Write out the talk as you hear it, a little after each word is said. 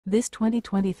This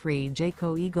 2023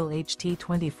 Jayco Eagle HT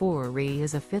 24RE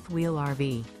is a fifth-wheel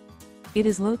RV. It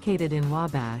is located in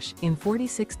Wabash, in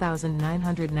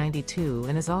 46,992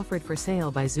 and is offered for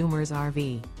sale by Zoomers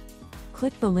RV.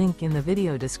 Click the link in the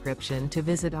video description to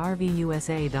visit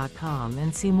RVUSA.com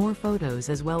and see more photos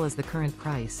as well as the current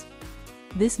price.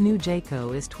 This new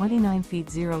Jayco is 29 feet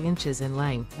 0 inches in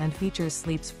length and features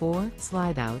sleeps 4,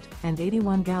 slide-out, and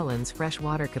 81 gallons fresh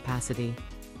water capacity.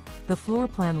 The floor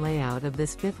plan layout of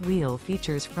this fifth wheel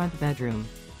features front bedroom.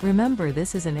 Remember,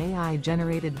 this is an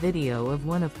AI-generated video of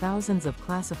one of thousands of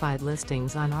classified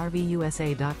listings on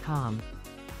RVUSA.com.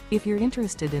 If you're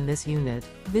interested in this unit,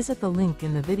 visit the link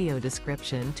in the video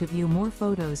description to view more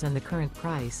photos and the current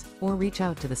price, or reach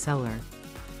out to the seller.